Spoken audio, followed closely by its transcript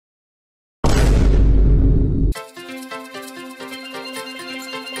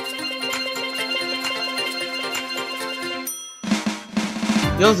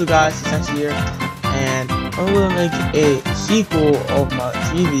Yo, so guys, it's actually here, and I'm gonna make a sequel of my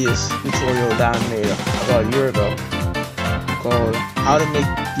previous tutorial that I made about a year ago called How to Make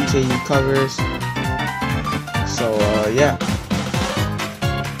UTAU Covers. So yeah,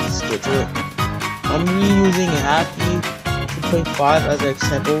 let's get to it. I'm reusing Happy 2.5 as an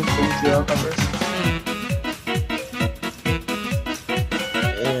example for UTAU covers.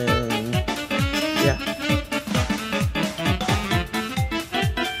 And yeah.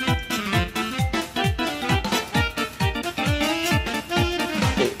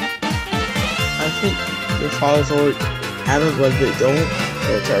 I think your files already have it, but if they don't,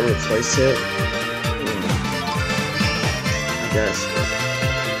 they'll try to replace it. I guess.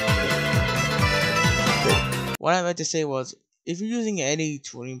 What I meant to say was, if you're using any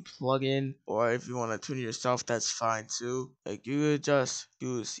tuning plugin, or if you want to tune yourself, that's fine too. Like, you could just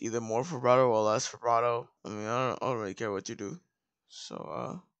use either more vibrato or less vibrato. I mean, I don't really care what you do.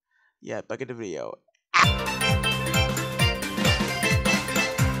 So, yeah, back in the video.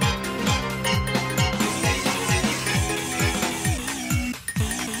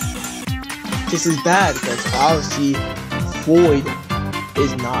 This is bad because obviously Void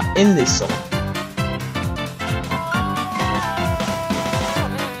is not in this song.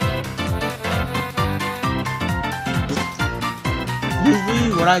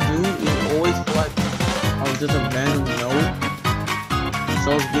 Usually what I do is always put like just a random note.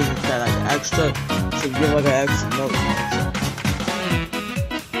 So it's giving that like extra, so you give like an extra note.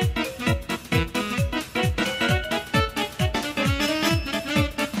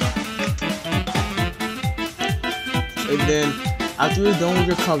 And then after you're done with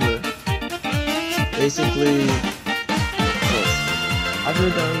your cover, basically, after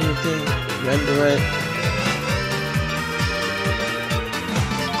you're done with your thing, render it.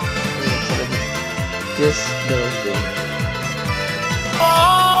 This little thing.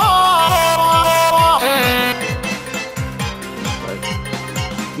 Like,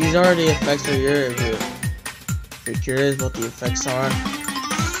 these are the effects for your review. If you're curious what the effects are,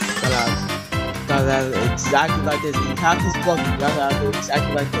 gotta have it exactly like this. You have this plugin, you gotta have it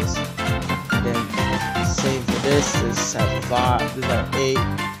exactly like this. And then same for this is at 5, this is at 8.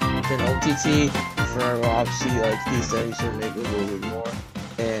 Then OTT for obviously like these things should make it a little bit more.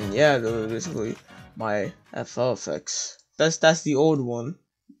 And yeah, those are basically my FL effects. That's the old one.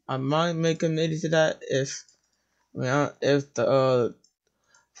 I might make a MIDI to that if if the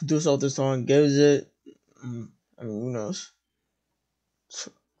producer of the song gives it. I mean, who knows?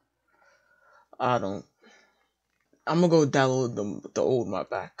 I don't. I'm gonna go download the old my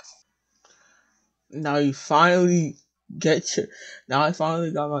back. Now you finally get your. Now I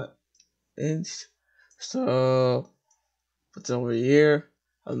finally got my inch. So what's over here?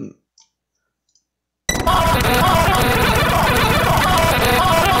 And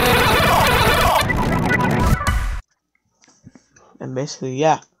basically,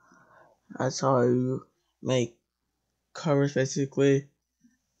 yeah, that's how you make covers. Basically,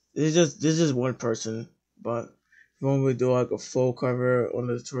 this is just one person, but if you want me to do like a full cover on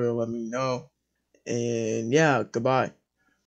the tutorial, let me know. And yeah, goodbye.